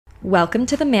Welcome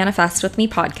to the Manifest With Me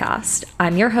podcast.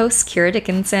 I'm your host, Kira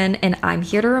Dickinson, and I'm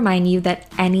here to remind you that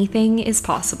anything is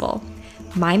possible.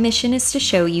 My mission is to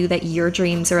show you that your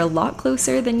dreams are a lot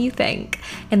closer than you think,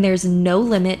 and there's no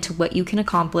limit to what you can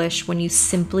accomplish when you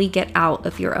simply get out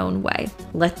of your own way.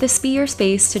 Let this be your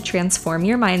space to transform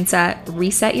your mindset,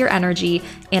 reset your energy,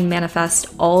 and manifest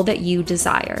all that you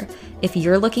desire. If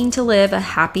you're looking to live a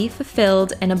happy,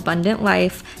 fulfilled, and abundant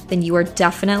life, then you are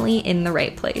definitely in the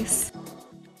right place.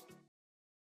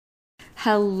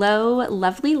 Hello,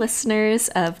 lovely listeners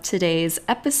of today's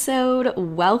episode.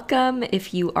 Welcome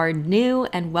if you are new,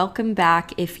 and welcome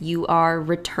back if you are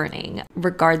returning.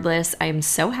 Regardless, I am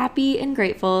so happy and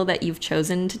grateful that you've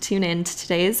chosen to tune in to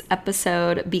today's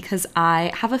episode because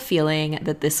I have a feeling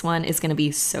that this one is going to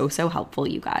be so helpful,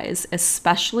 you guys,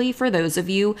 especially for those of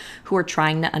you who are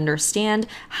trying to understand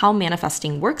how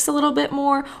manifesting works a little bit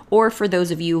more, or for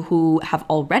those of you who have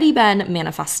already been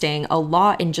manifesting a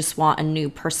lot and just want a new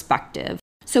perspective.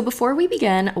 So before we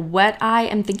begin, what I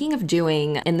am thinking of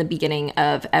doing in the beginning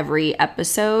of every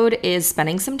episode is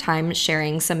spending some time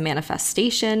sharing some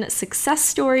manifestation success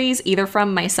stories, either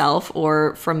from myself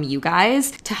or from you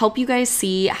guys, to help you guys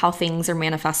see how things are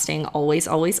manifesting always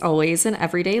in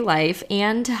everyday life,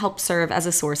 and to help serve as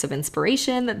a source of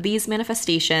inspiration that these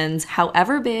manifestations,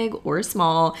 however big or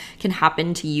small, can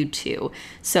happen to you too.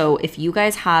 So if you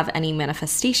guys have any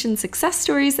manifestation success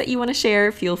stories that you want to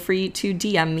share, feel free to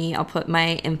DM me. I'll put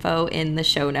my info in the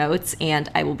show notes, and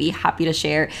I will be happy to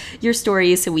share your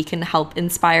stories so we can help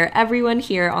inspire everyone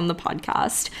here on the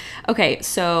podcast. Okay,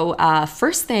 so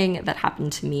first thing that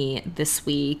happened to me this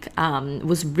week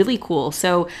was really cool.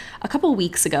 So a couple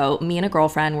weeks ago, me and a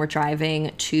girlfriend were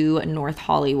driving to West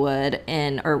Hollywood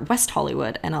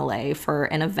in LA for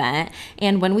an event,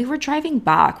 and when we were driving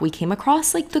back, we came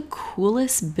across like the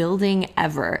coolest building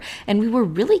ever, and we were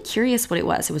really curious what it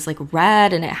was. It was like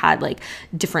red, and it had like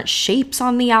different shapes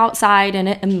on the outside, and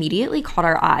it immediately caught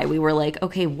our eye. We were like,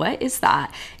 okay, what is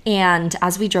that? And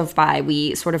as we drove by,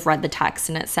 we sort of read the text,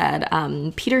 and it said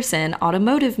Peterson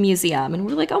Automotive Museum, and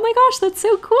we're like, oh my gosh, that's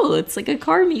so cool. It's like a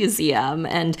car museum.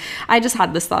 And I just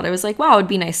had this thought. I was like, wow, it'd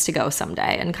be nice to go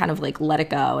someday, and kind of like let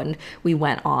it go. And we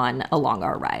went on along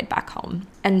our ride back home.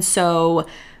 And so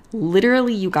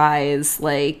literally, you guys,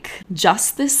 like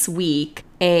just this week,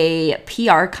 a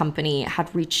PR company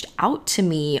had reached out to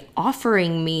me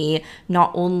offering me not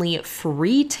only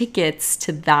free tickets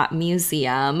to that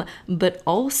museum, but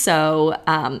also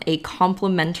a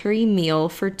complimentary meal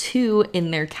for two in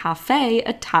their cafe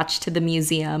attached to the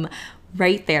museum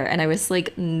right there. And I was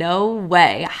like, no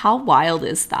way. How wild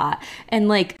is that? And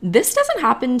like, this doesn't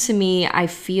happen to me, I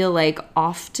feel like,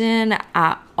 often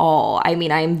at all. I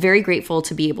mean, I am very grateful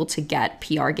to be able to get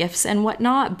PR gifts and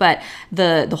whatnot, but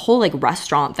the whole like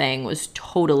restaurant thing was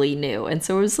totally new. And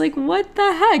so I was like, what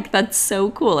the heck? That's so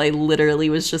cool. I literally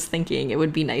was just thinking it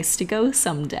would be nice to go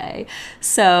someday.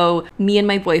 So me and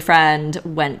my boyfriend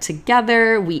went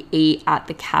together. We ate at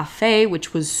the cafe,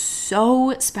 which was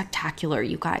so spectacular,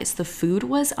 you guys. The food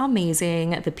was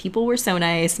amazing. The people were so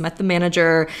nice. Met the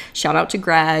manager. Shout out to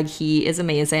Greg. He is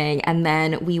amazing. And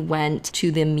then we went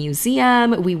to the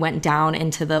museum. We went down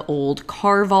into the old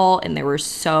car vault, and there were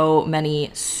so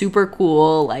many super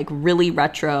cool, like really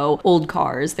retro old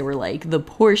cars. There were like the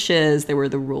Porsches, there were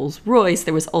the Rolls Royce,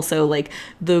 there was also like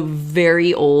the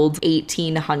very old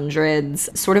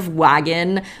 1800s sort of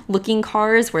wagon looking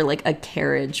cars where like a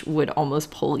carriage would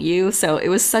almost pull you. So it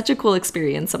was such a cool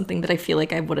experience, something that I feel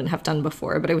like I wouldn't have done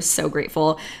before, but I was so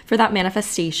grateful for that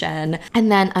manifestation.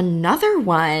 And then another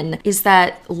one is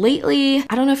that lately,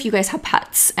 I don't know if you guys have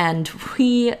pets, and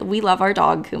we love our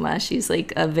dog Kuma. She's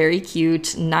like a very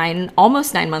cute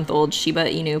almost 9-month-old Shiba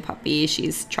Inu puppy.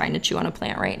 She's trying to chew on a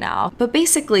plant right now. But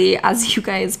basically, as you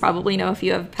guys probably know if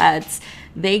you have pets,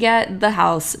 they get the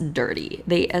house dirty.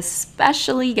 They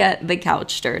especially get the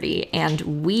couch dirty. And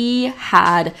we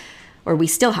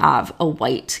still have a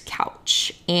white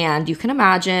couch, and you can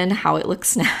imagine how it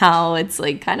looks now. It's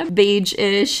like kind of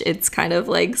beige-ish. It's kind of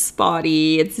like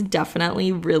spotty. It's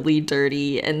definitely really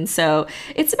dirty. And so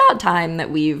it's about time that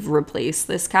we've replaced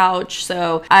this couch.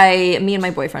 So me and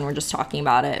my boyfriend were just talking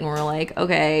about it, and we're like,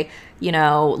 okay, you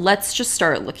know, let's just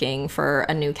start looking for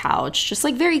a new couch, just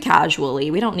like very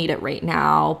casually. We don't need it right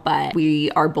now, but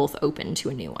we are both open to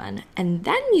a new one. And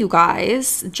then, you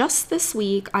guys, just this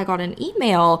week, I got an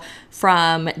email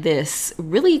from this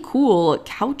really cool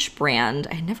couch brand.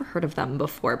 I had never heard of them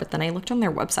before, but then I looked on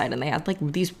their website, and they had like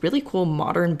these really cool,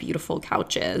 modern, beautiful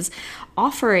couches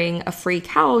offering a free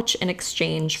couch in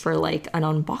exchange for like an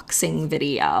unboxing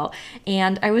video.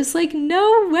 And I was like,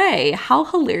 no way. How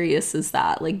hilarious is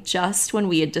that? Like, just just when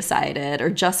we had decided, or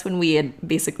just when we had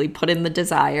basically put in the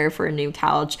desire for a new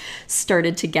couch,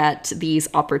 started to get these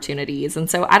opportunities. And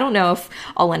so I don't know if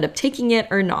I'll end up taking it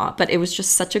or not, but it was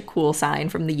just such a cool sign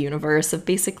from the universe of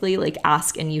basically like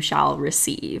ask and you shall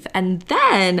receive. And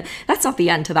then that's not the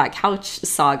end to that couch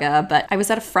saga, but I was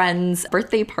at a friend's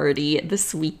birthday party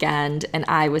this weekend and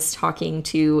I was talking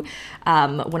to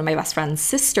one of my best friend's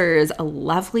sisters, a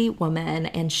lovely woman,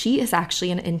 and she is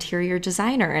actually an interior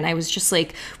designer. And I was just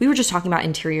like, we were just talking about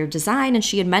interior design, and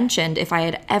she had mentioned if I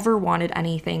had ever wanted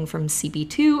anything from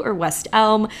CB2 or West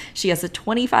Elm, she has a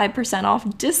 25%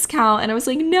 off discount. And I was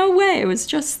like, no way. I was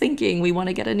just thinking we want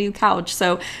to get a new couch.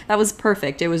 So that was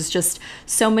perfect. It was just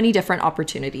so many different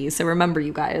opportunities. So remember,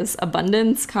 you guys,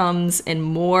 abundance comes in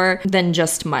more than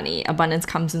just money. Abundance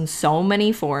comes in so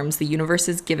many forms. The universe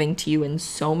is giving to you in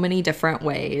so many different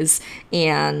ways.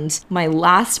 And my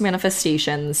last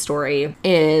manifestation story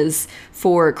is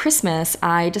for Christmas,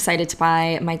 I decided to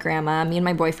buy my grandma, me and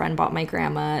my boyfriend bought my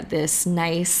grandma this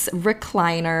nice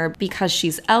recliner because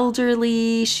she's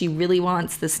elderly. She really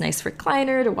wants this nice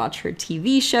recliner to watch her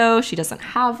TV show. She doesn't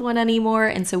have one anymore.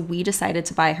 And so we decided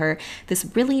to buy her this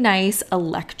really nice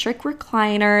electric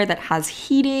recliner that has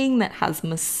heating, that has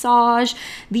massage.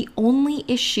 The only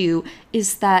issue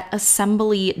is that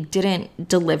assembly didn't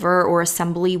deliver, or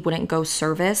assembly wouldn't go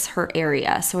service her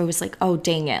area. So I was like, oh,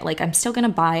 dang it. Like, I'm still going to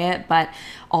buy it, but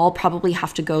I'll probably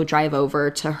have to go drive over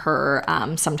to her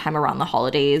sometime around the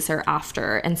holidays or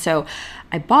after. And so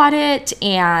I bought it,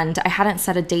 and I hadn't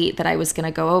set a date that I was going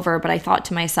to go over, but I thought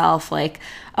to myself, like,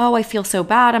 oh, I feel so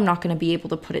bad. I'm not going to be able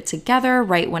to put it together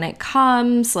right when it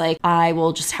comes. Like, I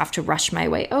will just have to rush my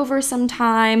way over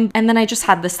sometime. And then I just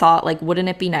had this thought, like, wouldn't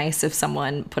it be nice if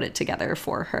someone put it together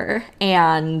for her?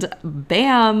 And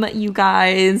bam, you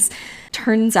guys.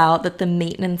 Turns out that the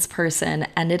maintenance person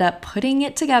ended up putting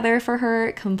it together for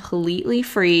her completely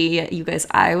free. You guys,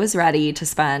 I was ready to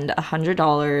spend $100,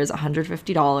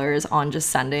 $150 on just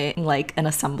sending like an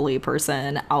assembly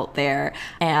person out there.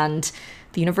 And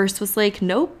the universe was like,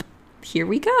 nope. Here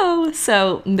we go.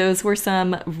 So those were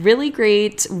some really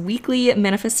great weekly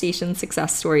manifestation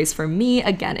success stories for me.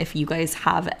 Again, if you guys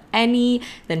have any,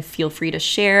 then feel free to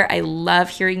share. I love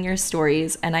hearing your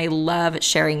stories and I love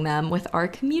sharing them with our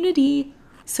community.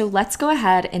 So let's go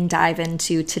ahead and dive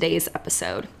into today's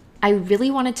episode. I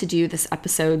really wanted to do this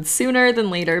episode sooner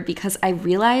than later because I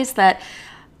realized that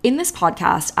in this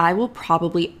podcast, I will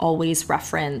probably always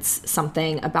reference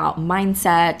something about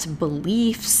mindset,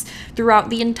 beliefs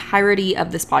throughout the entirety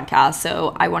of this podcast.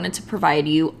 So I wanted to provide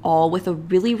you all with a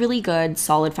really, really good,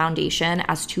 solid foundation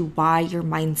as to why your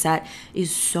mindset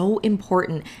is so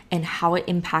important and how it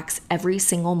impacts every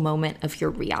single moment of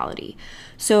your reality.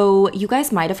 So you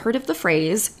guys might have heard of the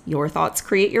phrase, your thoughts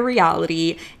create your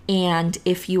reality. And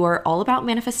if you are all about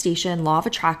manifestation, law of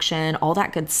attraction, all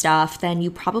that good stuff, then you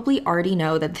probably already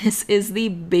know that this is the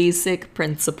basic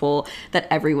principle that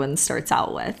everyone starts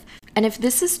out with. And if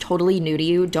this is totally new to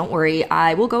you, don't worry,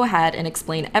 I will go ahead and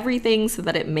explain everything so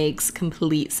that it makes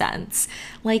complete sense.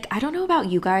 Like, I don't know about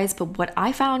you guys, but what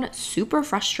I found super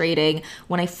frustrating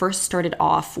when I first started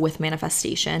off with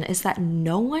manifestation is that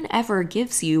no one ever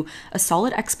gives you a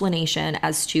solid explanation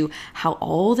as to how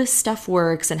all this stuff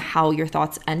works and how your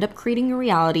thoughts end up creating your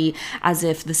reality, as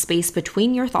if the space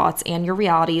between your thoughts and your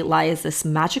reality lies this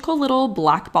magical little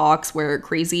black box where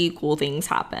crazy cool things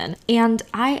happen. And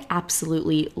I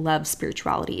absolutely love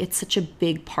spirituality. It's such a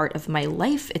big part of my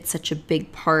life. It's such a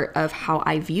big part of how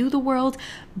I view the world,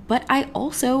 but I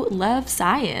also love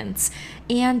science.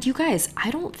 And you guys,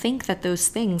 I don't think that those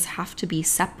things have to be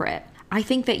separate. I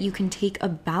think that you can take a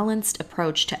balanced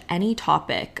approach to any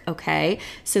topic, okay?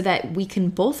 So that we can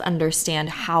both understand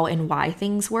how and why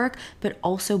things work, but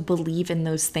also believe in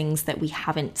those things that we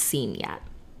haven't seen yet.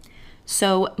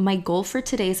 So my goal for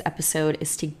today's episode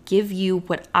is to give you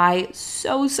what I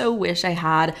so wish I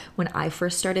had when I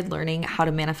first started learning how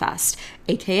to manifest,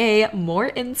 aka more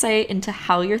insight into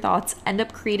how your thoughts end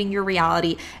up creating your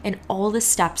reality and all the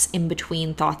steps in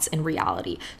between thoughts and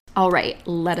reality. All right,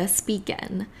 let us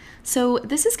begin. So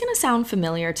this is going to sound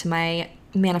familiar to my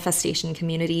manifestation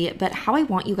community, but how I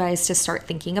want you guys to start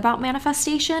thinking about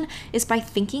manifestation is by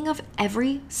thinking of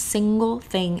every single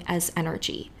thing as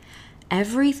energy.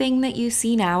 Everything that you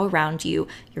see now around you,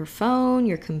 your phone,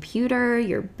 your computer,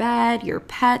 your bed, your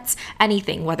pets,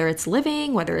 anything, whether it's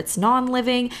living, whether it's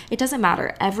non-living, it doesn't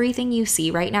matter. Everything you see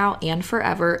right now and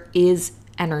forever is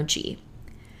energy.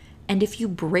 And if you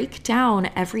break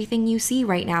down everything you see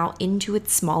right now into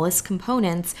its smallest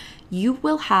components, you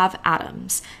will have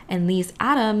atoms. And these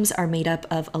atoms are made up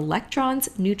of electrons,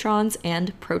 neutrons,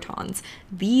 and protons.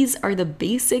 These are the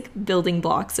basic building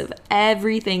blocks of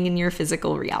everything in your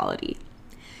physical reality.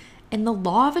 And the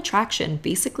law of attraction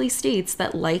basically states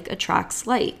that like attracts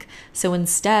like. So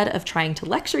instead of trying to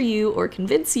lecture you or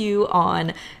convince you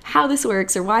on how this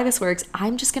works or why this works,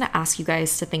 I'm just going to ask you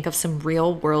guys to think of some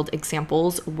real world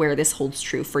examples where this holds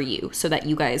true for you so that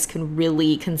you guys can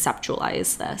really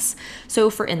conceptualize this. So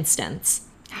for instance,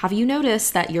 have you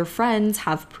noticed that your friends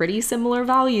have pretty similar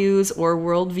values or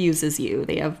worldviews as you?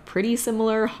 They have pretty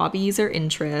similar hobbies or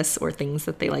interests or things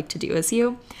that they like to do as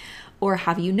you? Or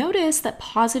have you noticed that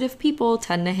positive people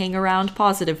tend to hang around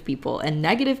positive people and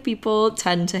negative people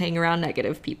tend to hang around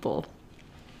negative people?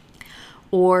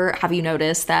 Or have you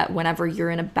noticed that whenever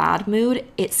you're in a bad mood,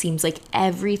 it seems like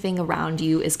everything around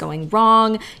you is going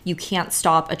wrong? You can't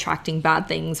stop attracting bad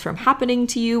things from happening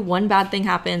to you. One bad thing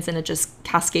happens and it just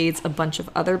cascades a bunch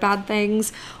of other bad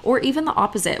things. Or even the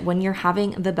opposite, when you're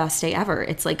having the best day ever,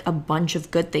 it's like a bunch of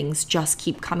good things just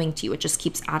keep coming to you. It just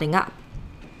keeps adding up.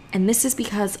 And this is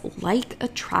because like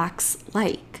attracts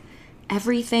like.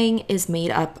 Everything is made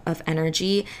up of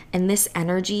energy, and this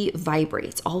energy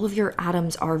vibrates. All of your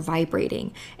atoms are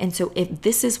vibrating. And so if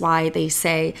this is why they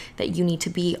say that you need to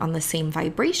be on the same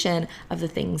vibration of the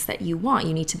things that you want.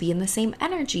 You need to be in the same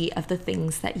energy of the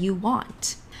things that you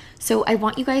want. So I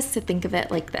want you guys to think of it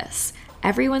like this.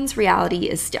 Everyone's reality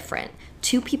is different.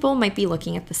 Two people might be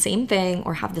looking at the same thing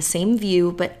or have the same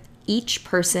view, but each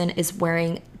person is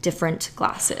wearing different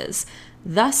glasses.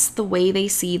 Thus, the way they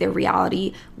see their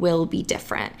reality will be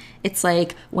different. It's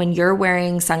like when you're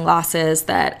wearing sunglasses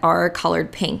that are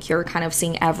colored pink, you're kind of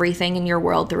seeing everything in your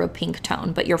world through a pink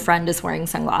tone, but your friend is wearing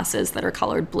sunglasses that are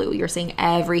colored blue. You're seeing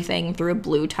everything through a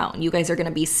blue tone. You guys are going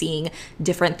to be seeing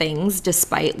different things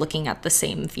despite looking at the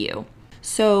same view.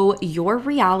 So your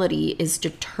reality is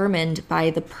determined by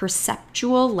the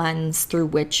perceptual lens through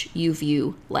which you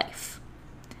view life.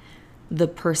 The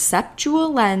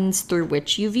perceptual lens through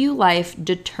which you view life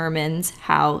determines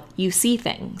how you see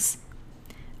things.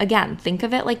 Again, think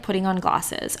of it like putting on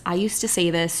glasses. I used to say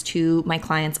this to my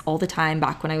clients all the time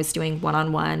back when I was doing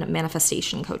one-on-one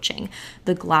manifestation coaching.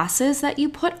 The glasses that you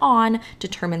put on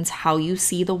determines how you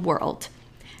see the world.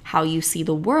 How you see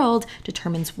the world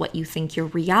determines what you think your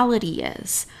reality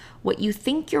is. What you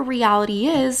think your reality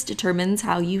is determines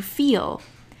how you feel.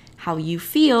 How you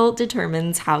feel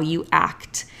determines how you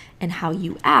act. And how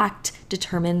you act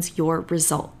determines your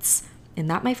results. And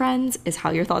that, my friends, is how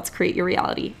your thoughts create your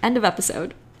reality. End of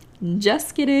episode.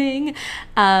 Just kidding.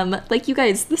 Like you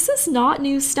guys, this is not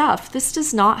new stuff. This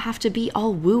does not have to be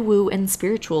all woo-woo and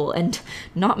spiritual and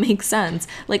not make sense.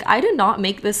 Like, I did not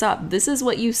make this up. This is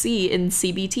what you see in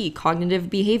CBT,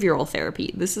 cognitive behavioral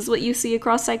therapy. This is what you see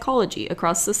across psychology,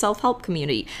 across the self-help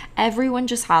community. Everyone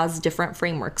just has different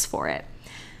frameworks for it.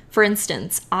 For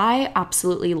instance, I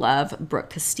absolutely love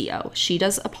Brooke Castillo. She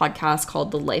does a podcast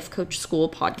called the Life Coach School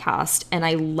Podcast, and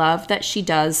I love that she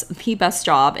does the best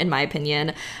job, in my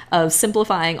opinion, of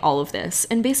simplifying all of this.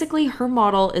 And basically, her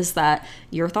model is that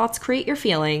your thoughts create your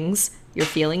feelings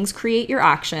create your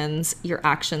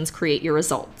actions create your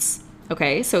results.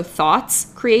 Okay, so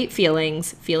thoughts create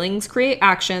feelings create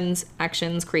actions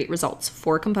create results.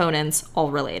 4 components,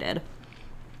 all related.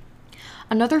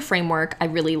 Another framework I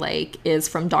really like is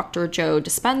from Dr. Joe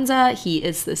Dispenza. He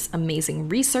is this amazing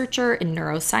researcher and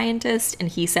neuroscientist, and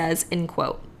he says, in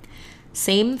quote,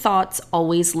 "Same thoughts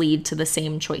always lead to the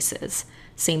same choices.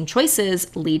 Same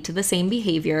choices lead to the same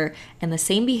behavior, and the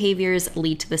same behaviors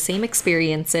lead to the same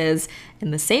experiences,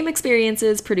 and the same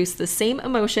experiences produce the same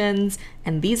emotions,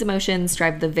 and these emotions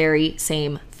drive the very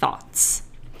same thoughts."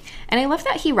 And I love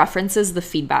that he references the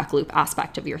feedback loop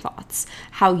aspect of your thoughts,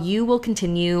 how you will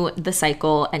continue the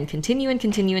cycle and continue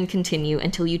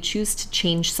until you choose to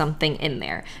change something in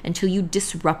there, until you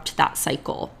disrupt that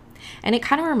cycle. And it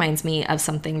kind of reminds me of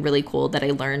something really cool that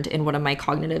I learned in one of my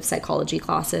cognitive psychology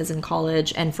classes in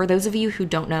college. And for those of you who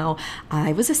don't know,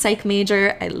 I was a psych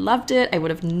major. I loved it. I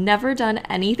would have never done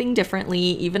anything differently,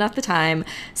 even at the time.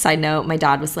 Side note, my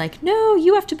dad was like, "No,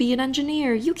 you have to be an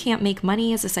engineer. You can't make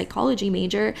money as a psychology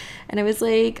major." And I was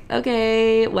like,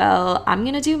 okay, well, I'm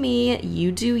going to do me.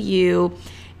 You do you.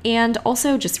 And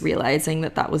also just realizing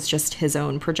that that was just his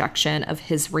own projection of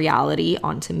his reality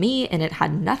onto me, and it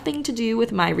had nothing to do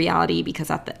with my reality, because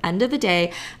at the end of the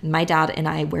day, my dad and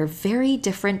I wear very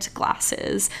different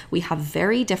glasses. We have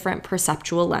very different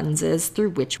perceptual lenses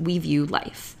through which we view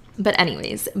life. But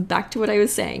anyways, back to what I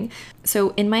was saying.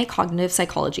 So in my cognitive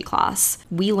psychology class,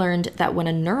 we learned that when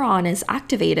a neuron is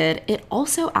activated, it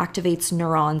also activates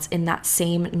neurons in that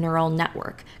same neural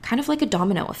network, kind of like a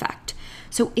domino effect.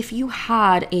 So if you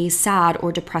had a sad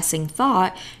or depressing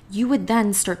thought, you would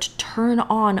then start to turn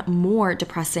on more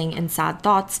depressing and sad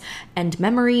thoughts and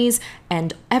memories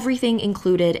and everything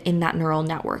included in that neural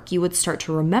network. You would start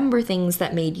to remember things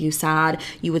that made you sad.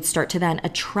 You would start to then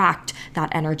attract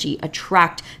that energy,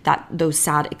 attract those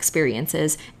sad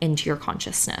experiences into your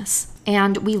consciousness.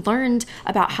 And we learned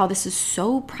about how this is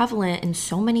so prevalent in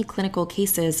so many clinical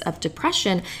cases of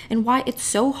depression and why it's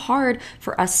so hard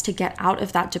for us to get out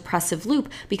of that depressive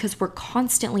loop, because we're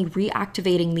constantly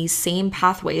reactivating these same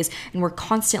pathways and we're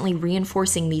constantly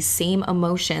reinforcing these same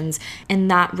emotions, and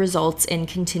that results in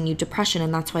continued depression.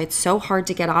 And that's why it's so hard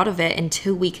to get out of it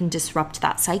until we can disrupt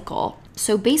that cycle.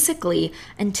 So basically,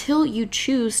 until you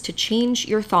choose to change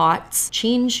your thoughts,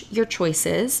 change your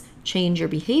choices, change your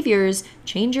behaviors,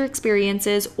 change your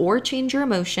experiences, or change your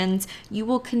emotions, you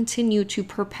will continue to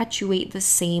perpetuate the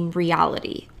same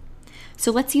reality.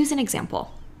 So let's use an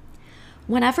example.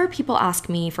 Whenever people ask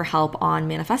me for help on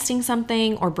manifesting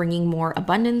something or bringing more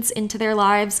abundance into their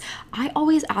lives, I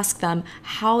always ask them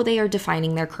how they are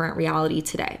defining their current reality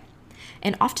today.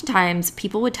 And oftentimes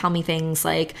people would tell me things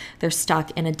like they're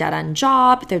stuck in a dead-end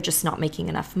job, they're just not making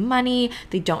enough money,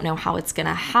 they don't know how it's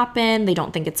gonna happen, they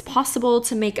don't think it's possible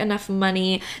to make enough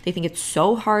money, they think it's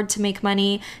so hard to make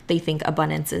money, they think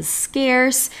abundance is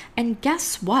scarce. And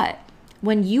guess what?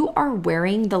 When you are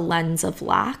wearing the lens of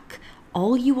lack,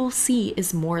 all you will see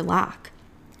is more lack.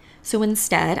 So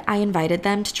instead, I invited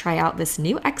them to try out this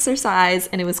new exercise,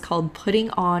 and it was called putting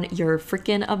on your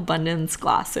freaking abundance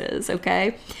glasses,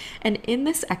 okay? And in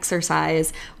this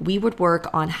exercise, we would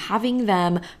work on having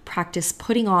them practice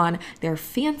putting on their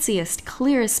fanciest,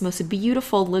 clearest, most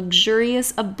beautiful,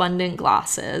 luxurious, abundant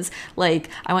glasses. Like,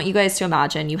 I want you guys to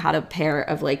imagine you had a pair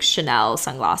of like Chanel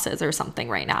sunglasses or something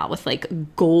right now with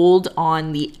like gold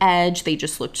on the edge. They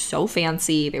just looked so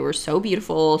fancy. They were so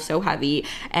beautiful, so heavy,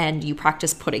 and you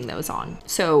practice putting those on.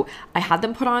 So I had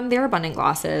them put on their abundant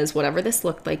glasses, whatever this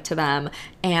looked like to them.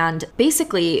 And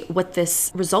basically what this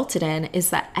resulted in is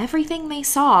that everything they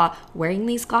saw wearing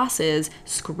these glasses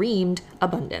screamed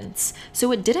abundance.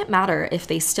 So it didn't matter if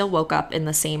they still woke up in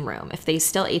the same room, if they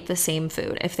still ate the same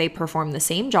food, if they performed the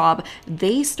same job,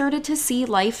 they started to see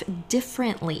life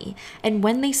differently. And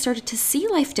when they started to see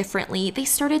life differently, they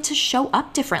started to show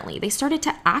up differently. They started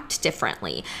to act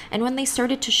differently. And when they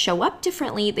started to show up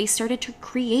differently, they started to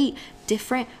create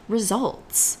different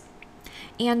results.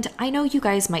 And I know you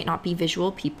guys might not be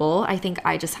visual people. I think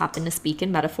I just happen to speak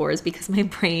in metaphors because my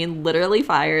brain literally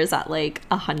fires at like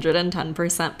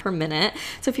 110% per minute.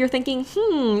 So if you're thinking,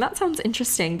 that sounds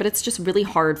interesting, but it's just really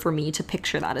hard for me to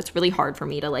picture that. It's really hard for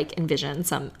me to like envision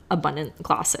some abundant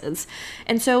glasses.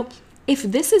 And so if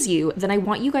this is you, then I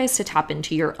want you guys to tap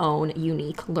into your own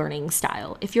unique learning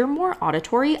style. If you're more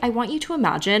auditory, I want you to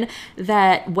imagine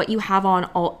that what you have on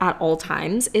at all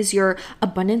times is your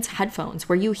abundance headphones,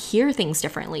 where you hear things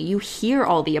differently. You hear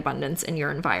all the abundance in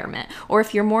your environment. Or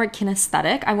if you're more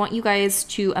kinesthetic, I want you guys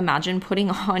to imagine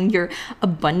putting on your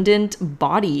abundant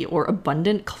body or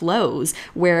abundant clothes,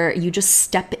 where you just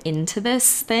step into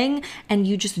this thing and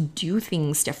you just do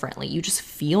things differently. You just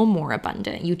feel more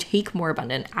abundant. You take more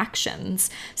abundant action.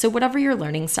 So whatever your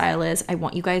learning style is, I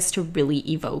want you guys to really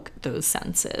evoke those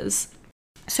senses.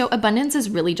 So abundance is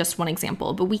really just one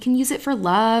example, but we can use it for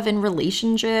love and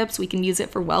relationships. We can use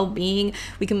it for well-being.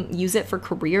 We can use it for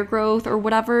career growth or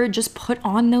whatever. Just put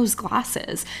on those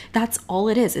glasses. That's all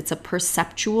it is. It's a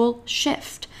perceptual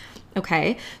shift.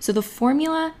 Okay, so the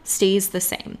formula stays the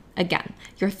same. Again,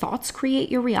 your thoughts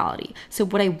create your reality. So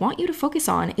what I want you to focus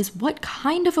on is what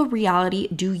kind of a reality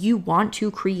do you want to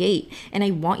create? And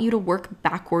I want you to work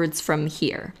backwards from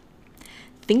here.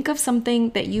 Think of something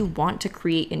that you want to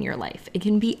create in your life. It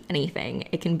can be anything.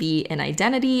 It can be an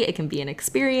identity, it can be an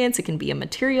experience, it can be a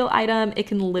material item, it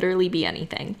can literally be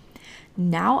anything.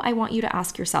 Now I want you to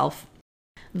ask yourself,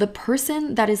 the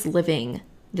person that is living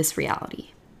this reality,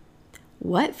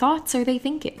 what thoughts are they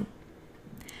thinking?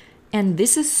 And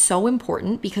this is so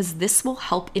important because this will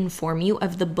help inform you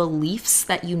of the beliefs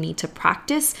that you need to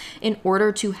practice in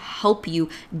order to help you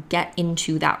get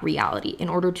into that reality, in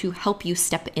order to help you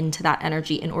step into that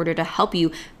energy, in order to help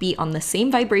you be on the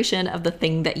same vibration of the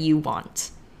thing that you want.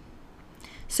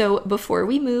 So before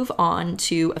we move on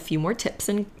to a few more tips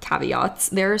and caveats,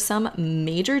 there are some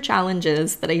major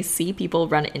challenges that I see people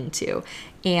run into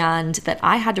and that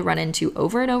I had to run into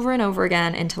over and over and over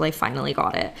again until I finally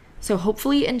got it. So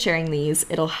hopefully in sharing these,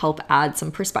 it'll help add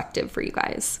some perspective for you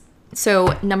guys.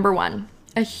 So number one,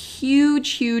 A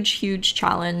huge, huge, huge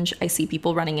challenge I see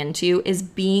people running into is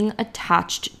being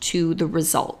attached to the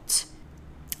result.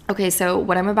 Okay, so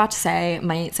what I'm about to say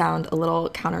might sound a little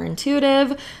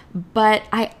counterintuitive, but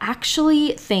I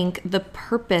actually think the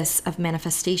purpose of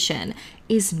manifestation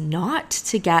is not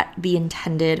to get the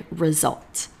intended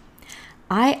result.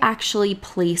 I actually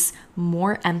place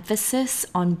more emphasis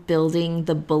on building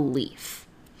the belief.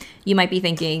 You might be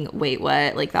thinking, wait,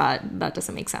 what? Like that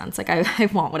doesn't make sense. Like I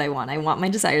want what I want. I want my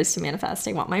desires to manifest.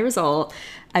 I want my result.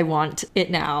 I want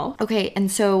it now. Okay, and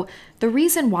so the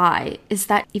reason why is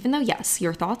that even though, yes,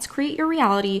 your thoughts create your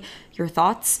reality, your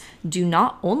thoughts do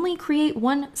not only create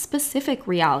one specific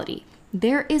reality.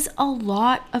 There is a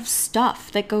lot of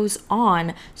stuff that goes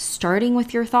on starting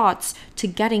with your thoughts to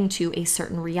getting to a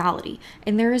certain reality.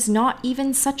 And there is not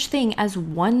even such thing as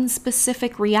one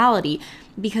specific reality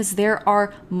because there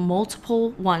are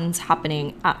multiple ones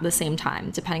happening at the same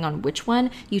time, depending on which one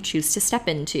you choose to step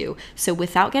into. So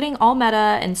without getting all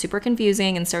meta and super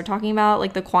confusing and start talking about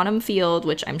like the quantum field,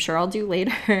 which I'm sure I'll do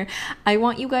later, I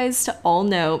want you guys to all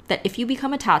know that if you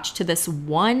become attached to this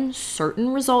one certain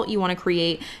result you want to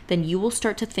create, then you will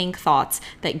start to think thoughts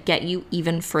that get you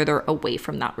even further away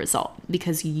from that result,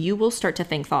 because you will start to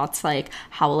think thoughts like,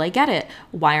 how will I get it?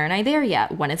 Why aren't I there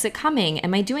yet? When is it coming?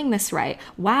 Am I doing this right?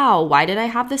 Wow, why did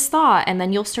I have this thought? And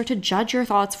then you'll start to judge your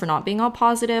thoughts for not being all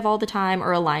positive all the time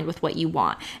or aligned with what you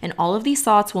want. And all of these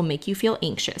thoughts will make you feel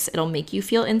anxious. It'll make you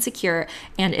feel insecure,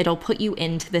 and it'll put you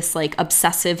into this like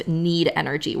obsessive need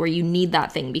energy where you need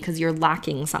that thing because you're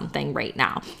lacking something right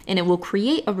now. And it will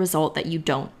create a result that you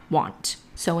don't want.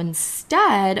 So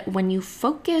instead, when you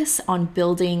focus on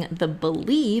building the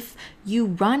belief, you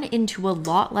run into a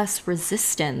lot less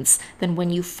resistance than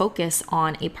when you focus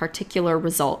on a particular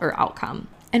result or outcome.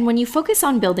 And when you focus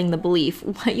on building the belief,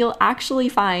 what you'll actually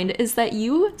find is that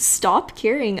you stop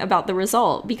caring about the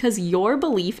result because your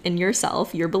belief in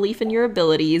yourself, your belief in your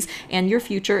abilities and your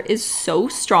future is so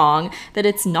strong that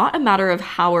it's not a matter of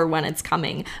how or when it's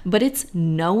coming, but it's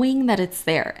knowing that it's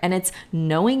there, and it's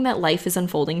knowing that life is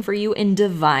unfolding for you in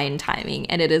divine timing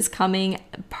and it is coming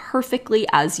perfectly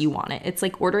as you want it. It's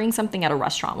like ordering something at a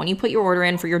restaurant. When you put your order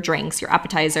in for your drinks, your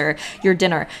appetizer, your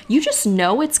dinner, you just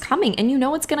know it's coming and you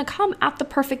know it's going to come at the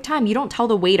perfect time. You don't tell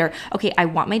the waiter, okay, I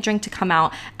want my drink to come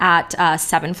out at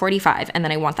 7:45, and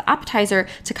then I want the appetizer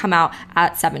to come out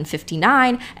at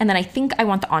 7:59, and then I think I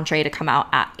want the entree to come out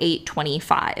at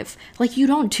 8:25. Like, you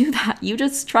don't do that. You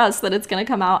just trust that it's going to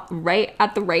come out right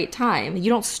at the right time.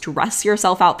 You don't stress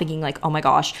yourself out thinking like, oh my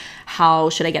gosh, how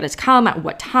should I get it to come? At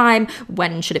what time?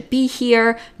 When should it be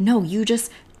here? No, you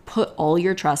just put all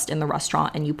your trust in the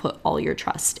restaurant and you put all your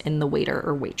trust in the waiter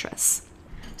or waitress.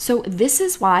 So this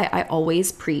is why I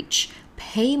always preach,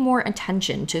 pay more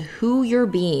attention to who you're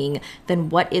being than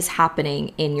what is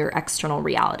happening in your external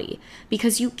reality,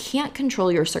 because you can't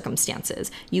control your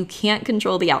circumstances. You can't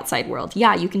control the outside world.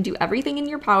 Yeah, you can do everything in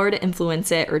your power to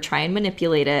influence it or try and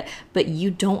manipulate it, but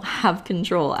you don't have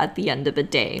control at the end of the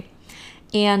day.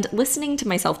 And listening to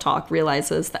myself talk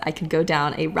realizes that I could go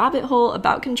down a rabbit hole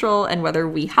about control and whether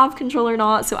we have control or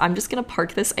not. So I'm just going to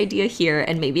park this idea here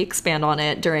and maybe expand on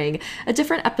it during a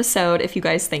different episode. If you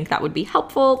guys think that would be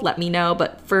helpful, let me know.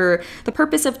 But for the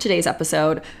purpose of today's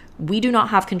episode, we do not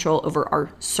have control over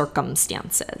our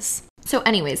circumstances. So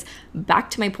anyways, back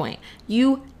to my point.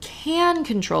 You can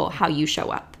control how you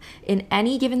show up. In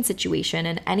any given situation,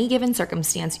 in any given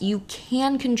circumstance, you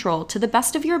can control to the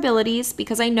best of your abilities,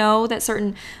 because I know that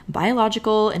certain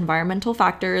biological, environmental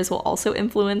factors will also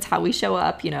influence how we show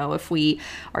up. You know, if we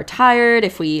are tired,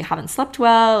 if we haven't slept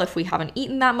well, if we haven't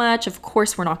eaten that much, of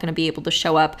course, we're not going to be able to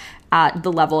show up at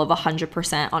the level of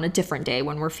 100% on a different day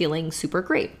when we're feeling super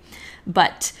great.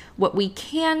 But what we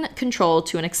can control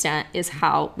to an extent is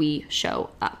how we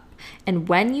show up. And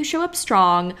when you show up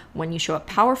strong, when you show up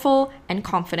powerful and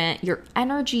confident, your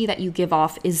energy that you give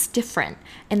off is different.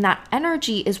 And that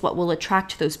energy is what will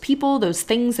attract those people, those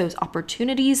things, those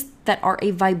opportunities that are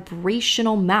a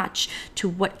vibrational match to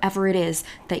whatever it is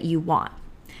that you want.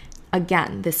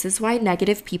 Again, this is why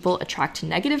negative people attract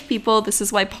negative people. This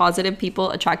is why positive people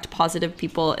attract positive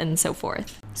people, and so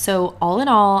forth. So all in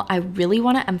all, I really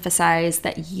want to emphasize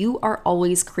that you are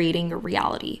always creating your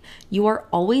reality. You are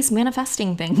always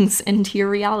manifesting things into your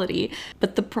reality.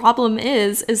 But the problem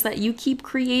is that you keep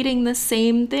creating the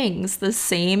same things, the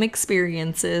same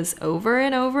experiences over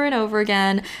and over and over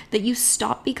again, that you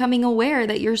stop becoming aware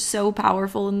that you're so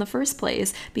powerful in the first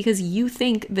place, because you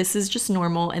think this is just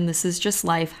normal and this is just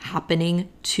life happening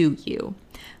to you.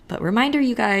 But reminder,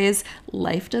 you guys,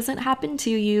 life doesn't happen to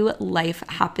you, life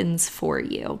happens for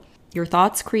you. Your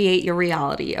thoughts create your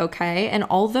reality, okay? And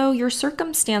although your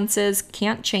circumstances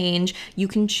can't change, you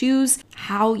can choose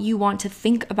how you want to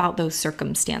think about those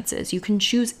circumstances. You can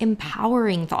choose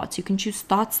empowering thoughts. You can choose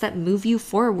thoughts that move you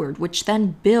forward, which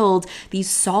then build these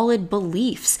solid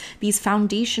beliefs, these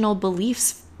foundational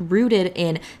beliefs rooted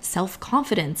in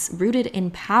self-confidence, rooted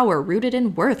in power, rooted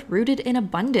in worth, rooted in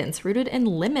abundance, rooted in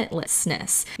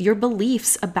limitlessness. Your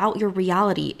beliefs about your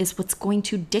reality is what's going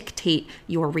to dictate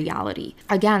your reality.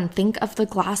 Again, think of the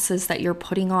glasses that you're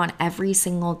putting on every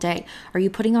single day. Are you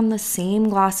putting on the same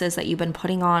glasses that you've been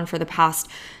putting on for the past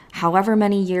however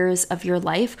many years of your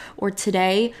life, or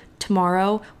today,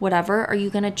 tomorrow, whatever? Are you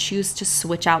going to choose to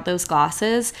switch out those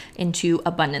glasses into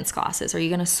abundance glasses? Are you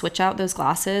going to switch out those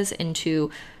glasses into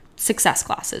success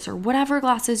glasses, or whatever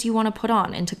glasses you want to put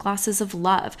on, into glasses of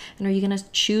love? And are you going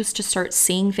to choose to start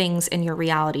seeing things in your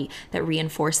reality that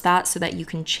reinforce that, so that you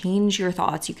can change your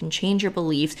thoughts, you can change your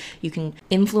beliefs, you can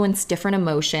influence different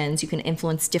emotions, you can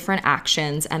influence different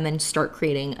actions, and then start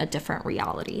creating a different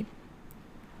reality?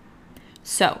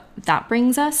 So that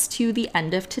brings us to the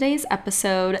end of today's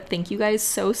episode. Thank you guys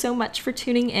so much for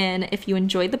tuning in. If you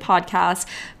enjoyed the podcast,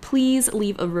 please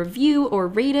leave a review or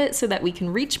rate it so that we can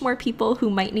reach more people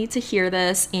who might need to hear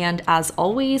this. And as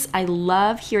always, I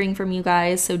love hearing from you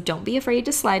guys, so don't be afraid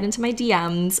to slide into my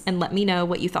DMs and let me know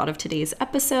what you thought of today's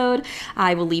episode.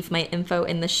 I will leave my info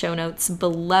in the show notes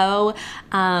below.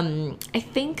 I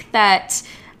think that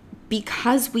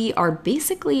because we are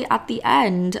basically at the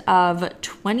end of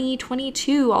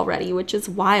 2022 already, which is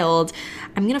wild,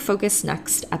 I'm going to focus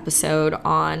next episode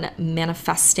on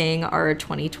manifesting our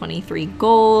 2023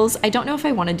 goals. I don't know if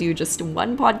I want to do just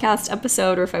one podcast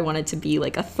episode or if I want it to be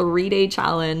like a 3-day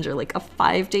challenge or like a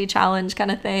 5-day challenge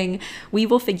kind of thing. We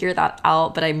will figure that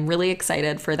out, but I'm really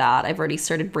excited for that. I've already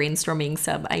started brainstorming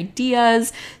some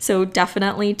ideas, so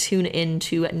definitely tune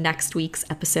into next week's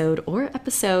episode or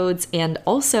episodes. And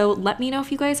also let me know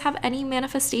if you guys have any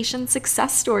manifestation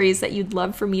success stories that you'd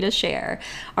love for me to share.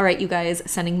 All right, you guys,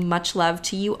 sending much love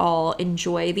to you all.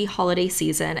 Enjoy the holiday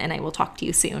season, and I will talk to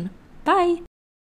you soon. Bye.